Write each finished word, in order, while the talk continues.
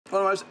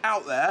One of the most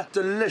out there,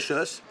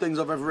 delicious things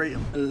I've ever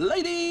eaten.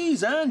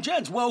 Ladies and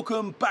gents,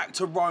 welcome back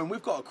to Rome.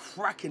 We've got a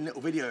cracking little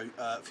video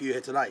for you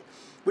here today.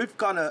 We've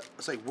kind of,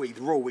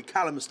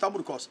 Callum has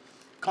stumbled across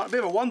kind of a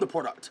bit of a wonder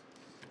product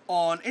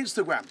on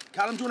Instagram.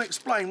 Callum, do you want to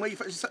explain where you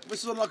found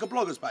this? Is on like a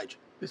blogger's page?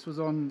 This was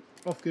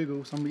off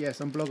Google. Some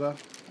blogger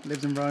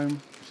lives in Rome.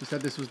 She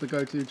said this was the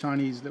go-to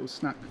Chinese little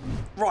snack.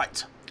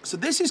 Right. So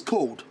this is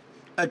called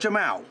a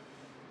JiaMo.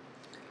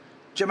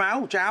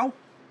 Jiao?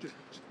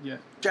 Yeah.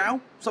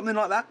 Jiao, something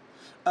like that.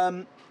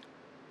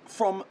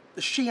 From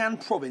the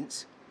Xi'an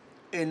province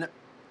in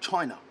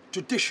China.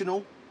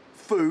 Traditional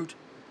food,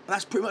 and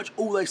that's pretty much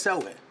all they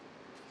sell here.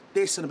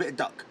 This and a bit of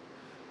duck.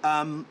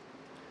 I've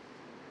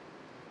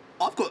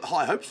got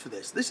high hopes for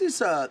this. This is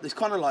this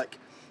kind of like,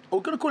 we're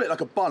going to call it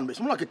like a bun, but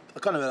it's more like a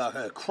kind of like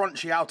a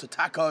crunchy outer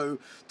taco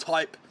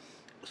type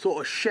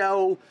sort of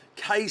shell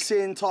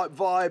casing type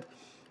vibe.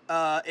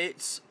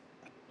 It's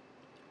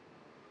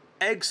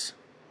eggs,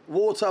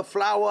 water,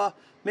 flour,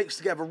 mixed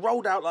together,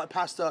 rolled out like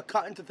pasta,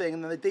 cut into thing,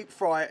 and then they deep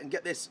fry it and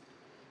get this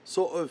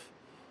sort of,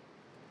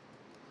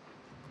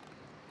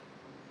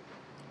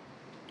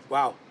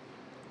 wow,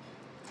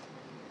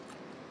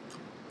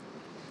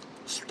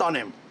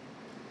 stunning.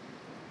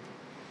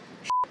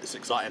 It's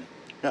exciting.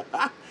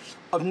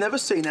 I've never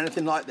seen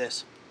anything like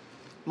this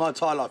my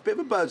entire life. Bit of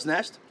a bird's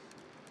nest.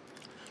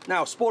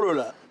 Now, spoiler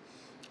alert,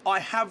 I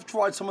have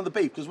tried some of the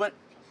beef, because when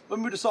we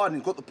were deciding,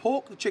 we've got the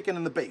pork, the chicken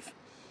and the beef,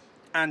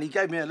 and he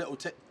gave me a little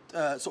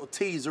sort of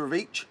teaser of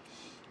each.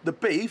 The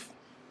beef,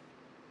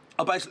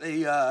 I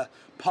basically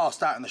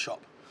passed out in the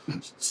shop.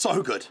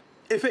 So good.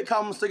 If it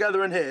comes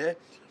together in here,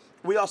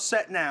 we are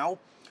set now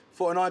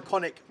for an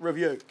iconic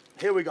review.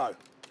 Here we go.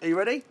 Are you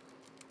ready?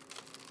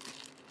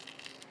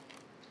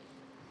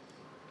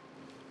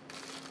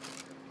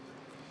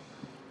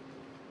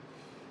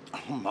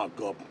 Oh my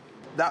God.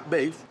 That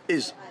beef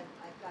is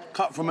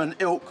cut from an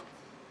ilk.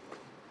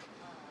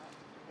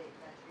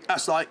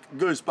 That's like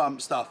goosebump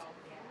stuff.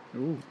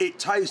 Ooh. It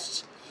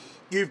tastes,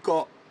 you've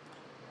got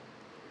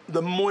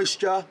the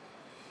moisture,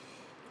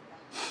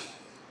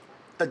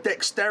 the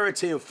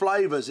dexterity of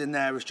flavours in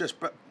there is just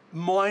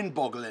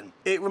mind-boggling.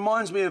 It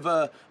reminds me of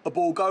a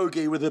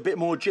bulgogi with a bit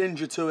more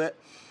ginger to it.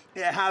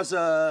 It has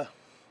a,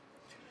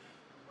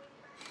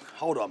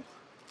 hold on.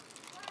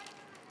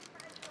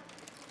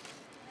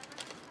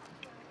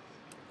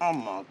 Oh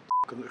my,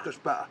 it's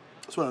just better.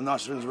 It's one of the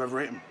nicest things I've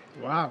ever eaten.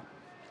 Wow.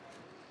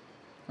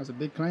 That's a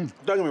big claim.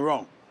 Don't get me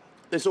wrong,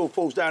 this all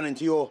falls down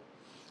into your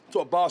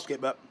sort of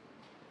basket, but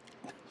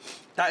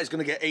that is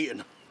going to get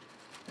eaten.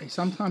 Hey,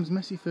 sometimes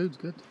messy food's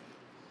good.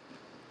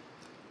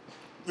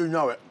 You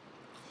know it.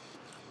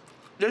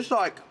 Just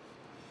like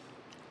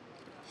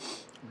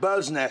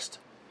bird's nest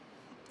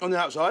on the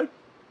outside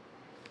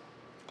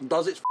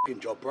does its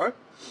fucking job, bro.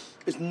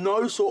 It's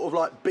no sort of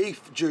like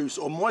beef juice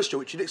or moisture,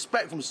 which you'd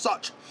expect from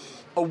such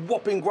a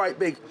whopping great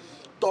big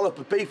dollop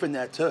of beef in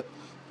there to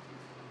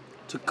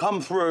come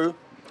through,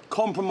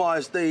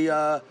 compromise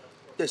the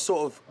this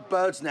sort of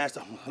bird's nest.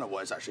 I don't know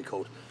what it's actually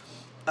called,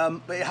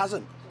 but it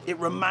hasn't. It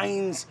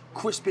remains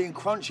crispy and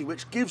crunchy,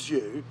 which gives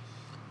you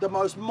the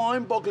most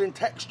mind-boggling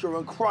texture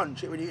and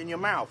crunch in your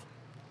mouth.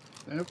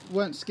 They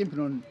weren't skimping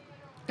on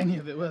any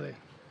of it, were they?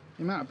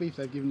 The amount of beef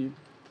they've given you.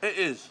 It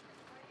is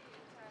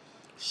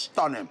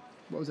stunning.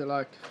 What was it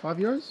like? €5?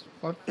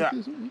 $5.50 Yeah.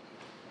 or something?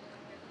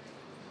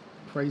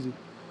 Crazy.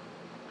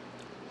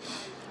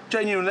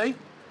 Genuinely,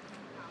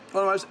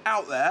 one of the most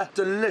out there,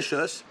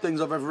 delicious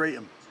things I've ever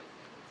eaten.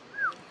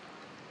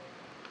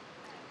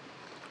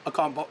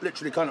 I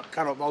literally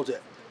cannot vault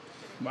it.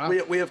 Wow.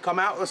 We have come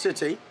out of the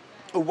city,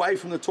 away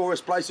from the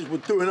tourist places. We're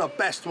doing our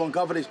best to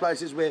uncover these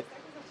places. We're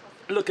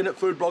looking at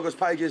food bloggers'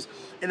 pages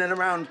in and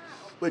around.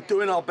 We're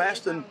doing our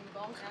best, and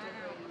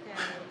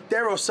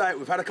dare I say it,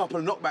 we've had a couple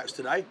of knockbacks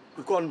today.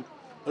 We've gone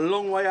a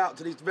long way out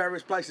to these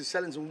various places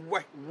selling some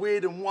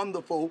weird and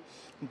wonderful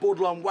and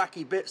borderline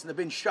wacky bits, and they've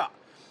been shut.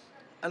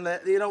 And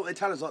you know what they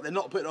tell us, like, they're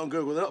not putting it on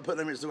Google, they're not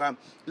putting it on Instagram.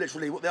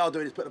 Literally, what they are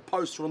doing is putting a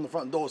poster on the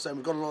front door saying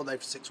we've got on holiday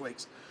for 6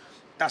 weeks.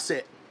 That's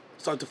it.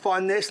 So to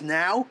find this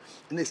now,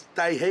 in this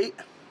day heat,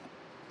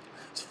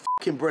 it's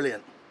fucking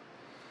brilliant.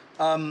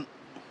 I'm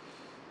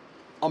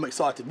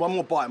excited. One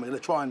more bite and we're gonna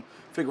try and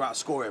figure out a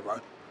score here, bro.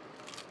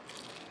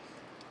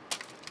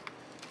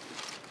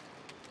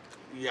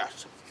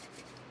 Yes.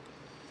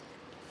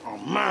 Oh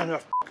man,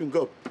 that's fucking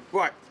good.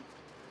 Right,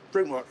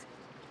 drink watch.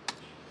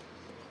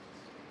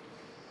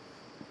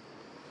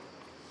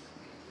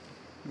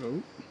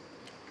 Oh.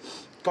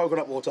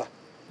 Coconut water.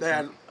 They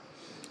had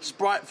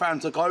Sprite,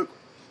 Fanta, Coke,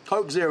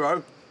 Coke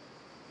Zero,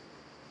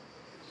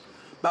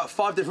 about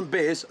 5 different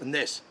beers, and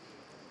this.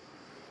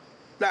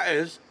 That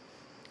is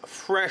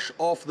fresh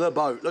off the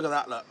boat. Look at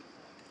that, look.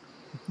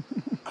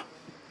 Do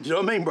you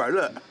know what I mean, bro?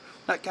 Look,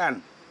 that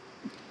can.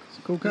 It's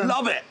a cool can.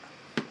 Love it.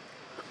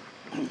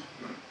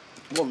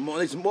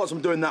 Whilst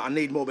I'm doing that, I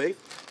need more beef.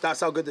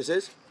 That's how good this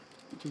is.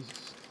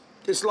 Jesus.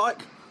 It's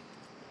like,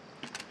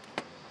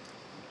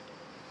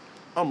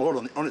 oh my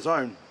God, on its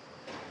own.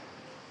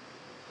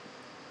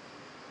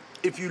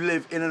 If you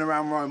live in and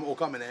around Rome or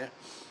coming here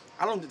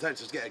How long did it take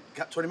us to get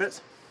a 20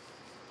 minutes?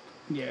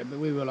 Yeah, but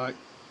we were like,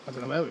 I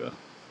don't know where we were.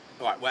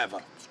 All right, whatever.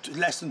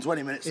 Less than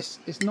 20 minutes.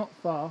 It's not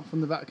far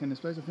from the Vatican, this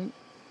place, I think.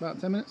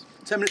 About 10 minutes.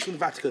 10 minutes from the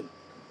Vatican.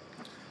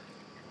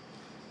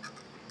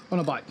 On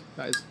a bike,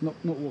 that is, not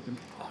walking.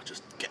 Oh,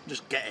 just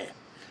get here.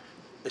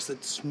 It's the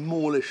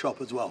smallest shop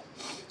as well.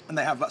 And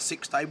they have about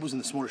 6 tables in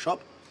the smallest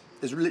shop.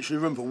 There's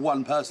literally room for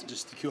one person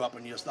just to queue up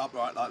and you're just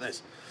upright like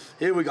this.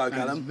 Here we go, And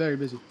Callum. it's very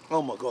busy.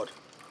 Oh my God.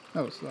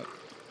 Oh, it's like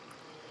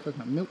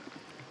coconut milk.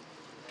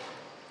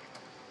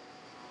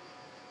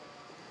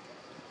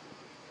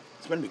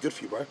 It's meant to be good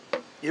for you, bro.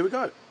 Here we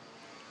go.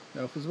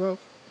 Elf as well.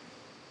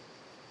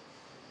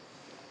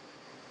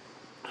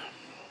 Oh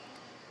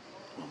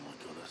my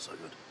God, that's so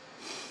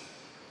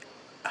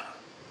good.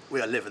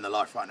 We are living the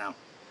life right now.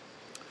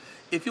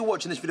 If you're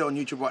watching this video on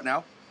YouTube right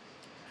now,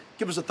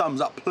 give us a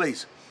thumbs up,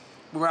 please.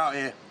 We're out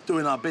here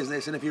doing our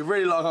business, and if you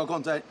really like our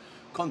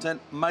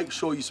content, make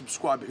sure you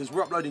subscribe because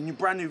we're uploading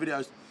brand new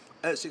videos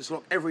at 6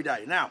 o'clock every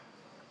day. Now,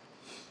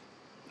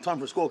 time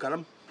for a score,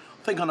 Callum.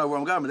 I think I know where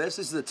I'm going with this.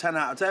 This is a 10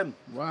 out of 10.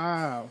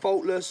 Wow.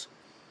 Faultless.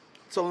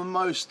 Some of the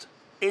most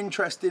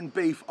interesting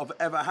beef I've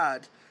ever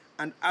had,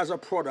 and as a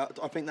product,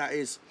 I think that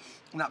is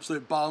an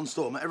absolute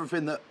barnstorm.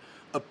 Everything that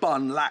a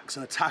bun lacks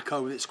and a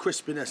taco with its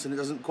crispiness and it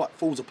doesn't quite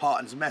falls apart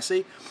and it's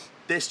messy,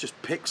 this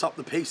just picks up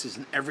the pieces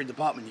in every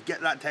department. You get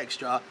that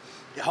texture,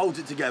 it holds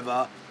it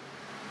together,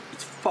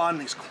 it's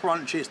fun, it's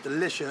crunchy, it's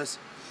delicious,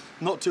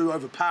 not too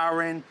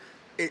overpowering,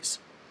 it's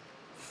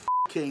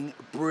fucking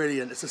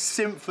brilliant. It's a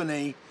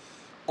symphony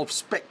of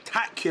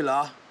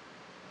spectacular,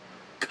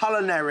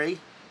 culinary,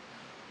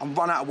 I'm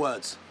run out of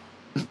words.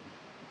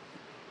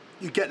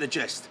 You get the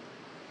gist.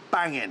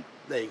 Banging.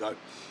 There you go.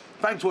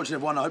 Thanks for watching,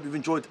 everyone. I hope you've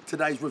enjoyed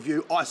today's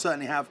review. I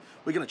certainly have.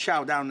 We're going to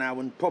chow down now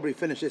and probably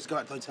finish this, go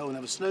back to the hotel and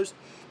have a snooze,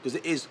 because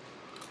it is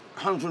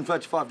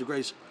 135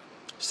 degrees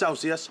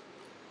Celsius.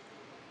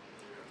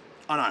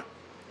 I know.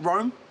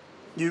 Rome,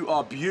 you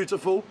are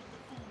beautiful.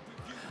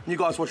 And you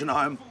guys watching at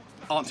home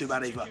aren't too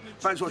bad either.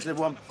 Thanks for watching,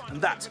 everyone,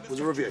 and that was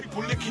a review.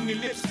 People licking your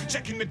lips,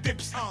 checking the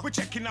dips. We're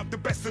checking out the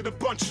best of the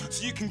bunch,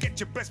 so you can get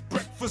your best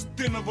breakfast,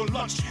 dinner, or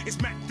lunch.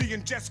 It's Matt D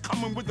and Jess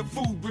coming with a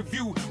food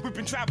review. We've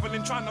been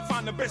traveling, trying to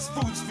find the best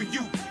foods for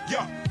you.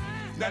 Yeah,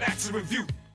 now that's a review.